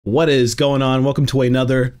What is going on? Welcome to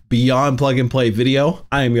another Beyond Plug and Play video.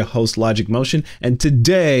 I am your host, LoGicMoTion, and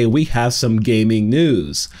today we have some gaming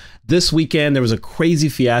news. This weekend, there was a crazy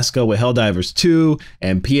fiasco with Helldivers 2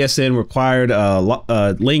 and PSN required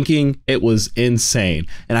linking. It was insane.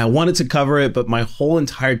 And I wanted to cover it, but my whole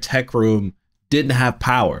entire tech room didn't have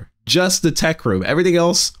power. Just the tech room. Everything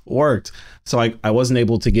else worked. So I wasn't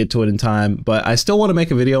able to get to it in time, but I still want to make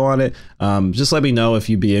a video on it. Just let me know if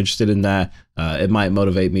you'd be interested in that. It might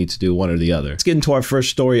motivate me to do one or the other. Let's get into our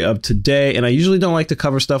first story of today. And I usually don't like to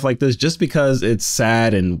cover stuff like this just because it's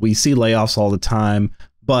sad and we see layoffs all the time.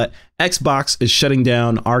 But Xbox is shutting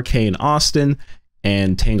down Arkane Austin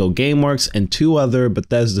and Tango GameWorks and two other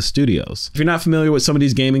Bethesda studios. If you're not familiar with some of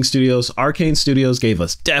these gaming studios, Arkane Studios gave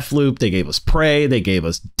us Deathloop, they gave us Prey, they gave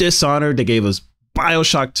us Dishonored, they gave us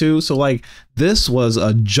BioShock 2. So like this was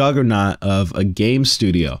a juggernaut of a game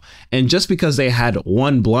studio. And just because they had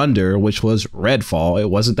one blunder, which was Redfall,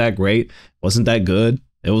 it wasn't that great, wasn't that good,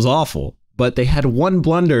 it was awful. But they had one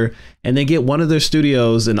blunder and they get one of their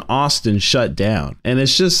studios in Austin shut down. And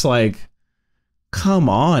it's just like, come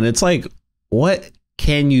on. It's like, what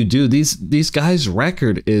can you do? These guys'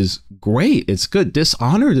 record is great. It's good.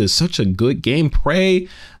 Dishonored is such a good game. Prey,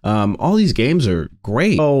 all these games are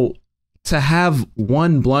great. So to have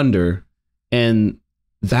one blunder and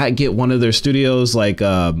that get one of their studios like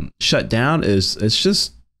shut down it's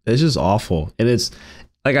just awful. And it's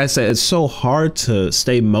like I said, it's so hard to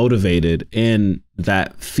stay motivated in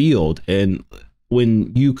that field. And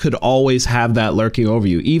when you could always have that lurking over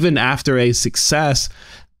you, even after a success,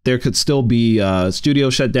 there could still be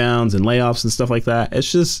studio shutdowns and layoffs and stuff like that.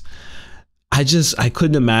 It's just, I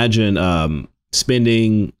couldn't imagine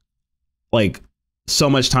spending like so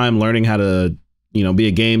much time learning how to, be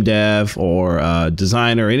a game dev or a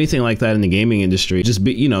designer or anything like that in the gaming industry. Just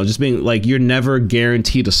being like, you're never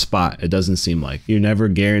guaranteed a spot. It doesn't seem like you're never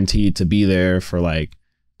guaranteed to be there for like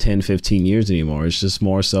 10, 15 years anymore. It's just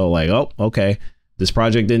more so like, oh, okay, this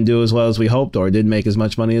project didn't do as well as we hoped, or it didn't make as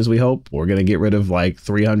much money as we hoped. We're going to get rid of like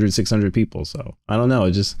 300, 600 people. So I don't know.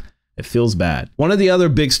 It feels bad. One of the other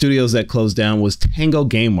big studios that closed down was Tango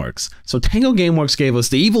GameWorks. So Tango GameWorks gave us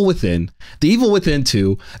The Evil Within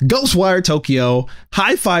 2, Ghostwire Tokyo,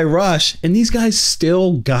 Hi-Fi Rush, and these guys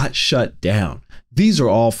still got shut down. These are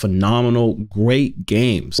all phenomenal, great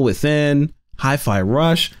games. Within, Hi-Fi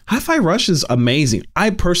Rush. Hi-Fi Rush is amazing. I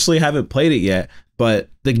personally haven't played it yet, but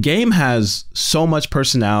the game has so much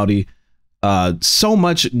personality, so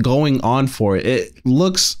much going on for it. It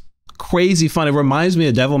looks crazy fun. It reminds me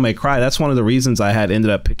of Devil May Cry. That's one of the reasons I had ended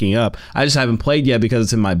up picking up. I just haven't played yet because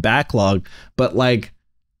it's in my backlog. But like,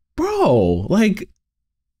 bro, like,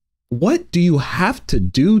 what do you have to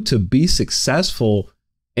do to be successful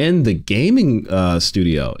in the gaming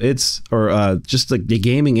studio? Just like the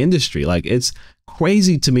gaming industry. Like, it's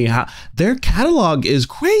crazy to me how their catalog is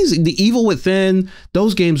crazy. The Evil Within,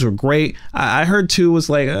 those games were great. I heard 2 was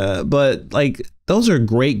like, but like, those are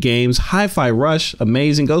great games. Hi-Fi Rush,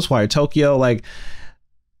 amazing. Ghostwire Tokyo, like,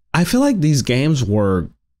 I feel like these games were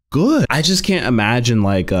good. I just can't imagine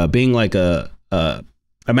like being like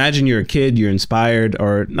imagine you're a kid, you're inspired,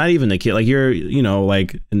 or not even a kid, like you're,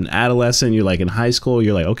 like an adolescent, you're like in high school,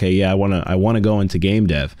 you're like, okay, yeah, I want to go into game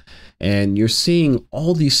dev. And you're seeing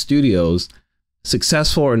all these studios,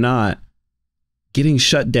 successful or not, getting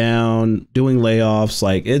shut down, doing layoffs.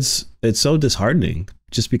 Like it's so disheartening.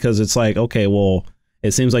 Just because it's like, okay, well,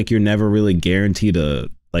 it seems like you're never really guaranteed a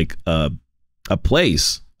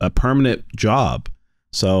place, a permanent job.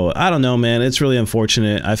 So I don't know, man. It's really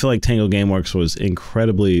unfortunate. I feel like Tango GameWorks was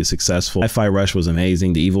incredibly successful. Hi-Fi Rush was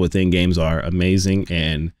amazing. The Evil Within games are amazing,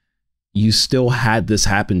 and you still had this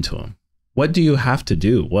happen to them. What do you have to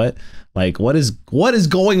do? What is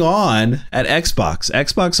going on at Xbox?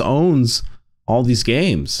 Xbox owns all these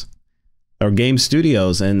games or game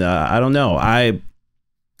studios, and I don't know. I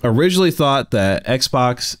originally thought that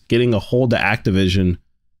Xbox getting a hold of Activision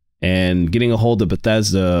and getting a hold of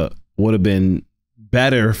Bethesda would have been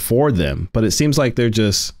better for them, but it seems like they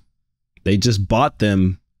just bought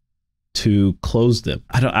them to close them.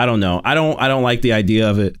 I don't know. I don't like the idea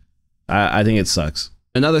of it. I think it sucks.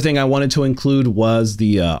 Another thing I wanted to include was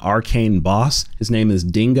the Arkane boss. His name is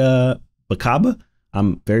Dinga Bakaba.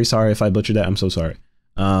 I'm very sorry if I butchered that. I'm so sorry.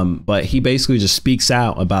 But he basically just speaks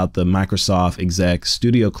out about the Microsoft Execs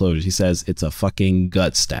studio closures. He says it's a fucking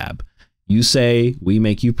gut stab. You say we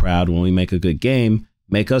make you proud when we make a good game,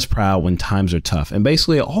 make us proud when times are tough. And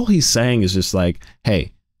basically all he's saying is just like,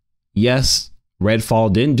 hey, yes,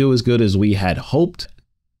 Redfall didn't do as good as we had hoped.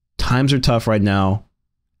 Times are tough right now.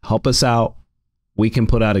 Help us out. We can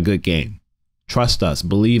put out a good game. Trust us,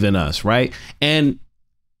 believe in us, right? And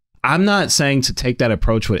I'm not saying to take that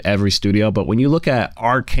approach with every studio, but when you look at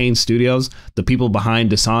Arkane Studios, the people behind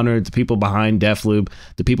Dishonored, the people behind Deathloop,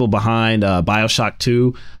 the people behind BioShock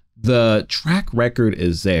 2, the track record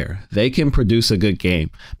is there. They can produce a good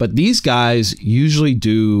game, but these guys usually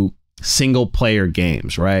do single player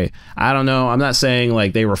games, right? I don't know. I'm not saying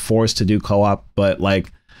like they were forced to do co-op, but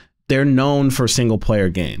like they're known for single player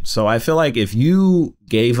games. So I feel like if you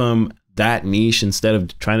gave them that niche instead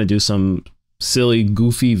of trying to do some silly,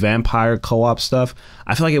 goofy vampire co-op stuff,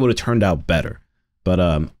 I feel like it would have turned out better. But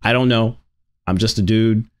I don't know. I'm just a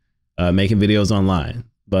dude making videos online.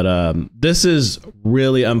 But this is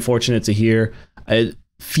really unfortunate to hear. It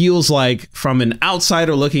feels like from an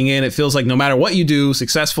outsider looking in, it feels like no matter what you do,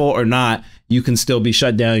 successful or not, you can still be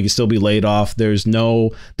shut down. You can still be laid off. There's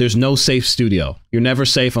no safe studio. You're never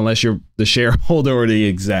safe unless you're the shareholder or the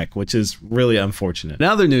exec, which is really unfortunate. In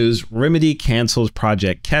other news, Remedy cancels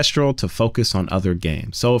Project Kestrel to focus on other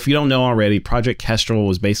games. So if you don't know already, Project Kestrel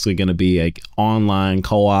was basically going to be an online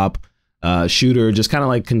co-op shooter, just kind of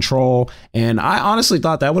like Control, and I honestly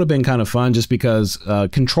thought that would have been kind of fun, just because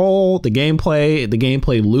Control, the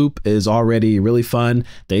gameplay loop is already really fun.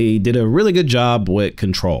 They did a really good job with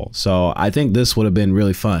Control, so I think this would have been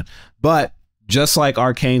really fun. But just like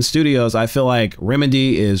Arkane Studios, I feel like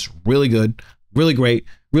Remedy is really good, really great,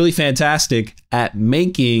 really fantastic at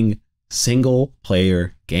making single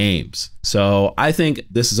player games. So I think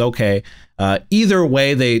this is okay. Either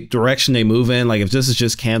way, direction they move in, like if this is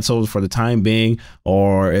just canceled for the time being,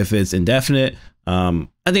 or if it's indefinite, I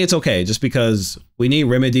think it's okay, just because we need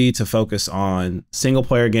Remedy to focus on single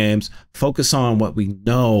player games, focus on what we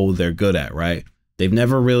know they're good at, right? They've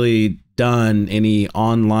never really done any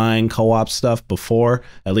online co-op stuff before,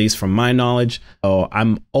 at least from my knowledge. So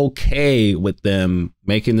I'm okay with them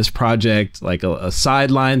making this project like a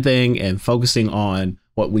sideline thing and focusing on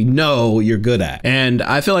what we know you're good at. And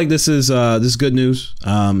I feel like this is good news.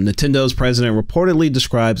 Nintendo's president reportedly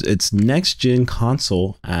describes its next-gen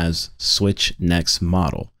console as Switch Next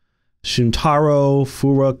model. Shuntaro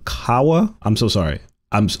Furukawa, I'm so sorry.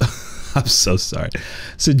 I'm so sorry.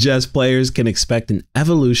 Suggests players can expect an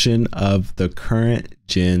evolution of the current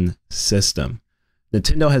gen system.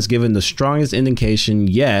 Nintendo has given the strongest indication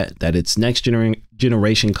yet that its next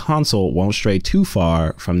generation console won't stray too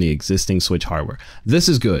far from the existing Switch hardware. This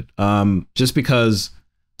is good, just because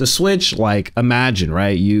the Switch, like, imagine,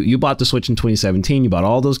 right? You bought the Switch in 2017, you bought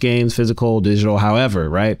all those games, physical, digital, however,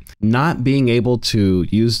 right? Not being able to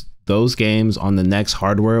use those games on the next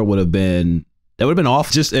hardware would have been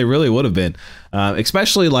awful. Just, it really would have been,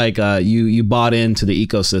 especially like you bought into the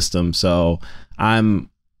ecosystem. So I'm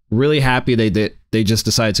really happy they just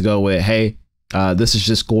decided to go with, hey, this is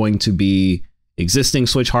just going to be existing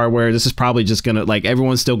Switch hardware. This is probably just gonna, like,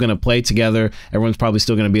 everyone's still gonna play together. Everyone's probably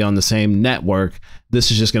still gonna be on the same network. This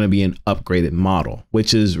is just gonna be an upgraded model,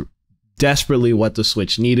 which is desperately what the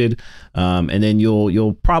Switch needed. And then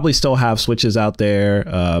you'll probably still have Switches out there,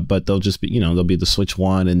 but they'll just be, they'll be the Switch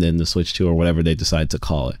 1 and then the Switch 2 or whatever they decide to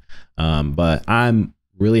call it. But I'm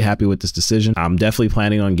really happy with this decision. I'm definitely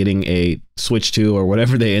planning on getting a Switch 2 or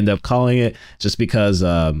whatever they end up calling it, just because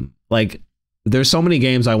like, there's so many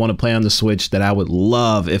games I want to play on the Switch that I would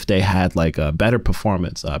love if they had like a better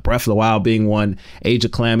performance. Breath of the Wild being one, Age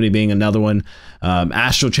of Calamity being another one,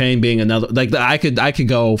 Astral Chain being another. Like, I could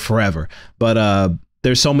go forever, but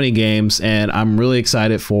there's so many games, and I'm really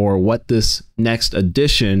excited for what this next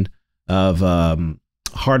edition of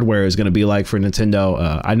hardware is going to be like for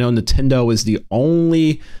Nintendo. I know Nintendo is the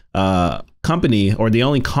only company or the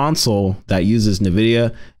only console that uses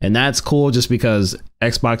NVIDIA, and that's cool just because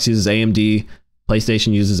Xbox uses AMD,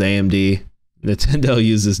 PlayStation uses AMD, Nintendo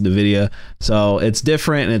uses NVIDIA. So it's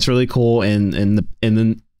different and it's really cool. And in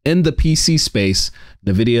the PC space,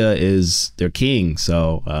 NVIDIA is their king.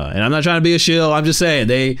 So and I'm not trying to be a shill. I'm just saying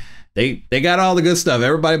they got all the good stuff.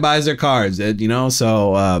 Everybody buys their cards,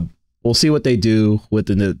 so we'll see what they do with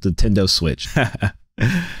the Nintendo Switch.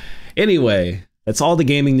 Anyway, that's all the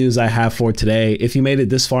gaming news I have for today. If you made it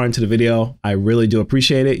this far into the video, I really do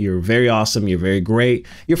appreciate it. You're very awesome. You're very great.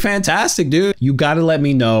 You're fantastic, dude. You got to let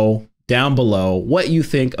me know down below what you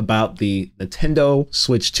think about the Nintendo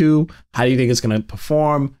Switch 2. How do you think it's going to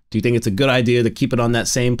perform? Do you think it's a good idea to keep it on that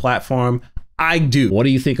same platform? I do. What do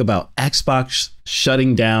you think about Xbox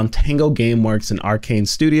shutting down Tango, GameWorks, and Arkane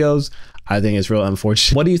Studios? I think it's real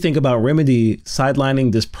unfortunate. What do you think about Remedy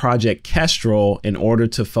sidelining this Project Kestrel in order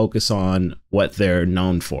to focus on what they're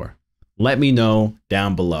known for? Let me know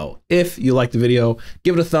down below. If you liked the video,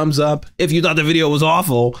 give it a thumbs up. If you thought the video was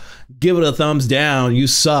awful, give it a thumbs down. You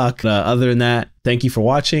suck. Other than that, thank you for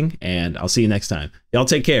watching, and I'll see you next time. Y'all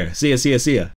take care. See ya, see ya, see ya.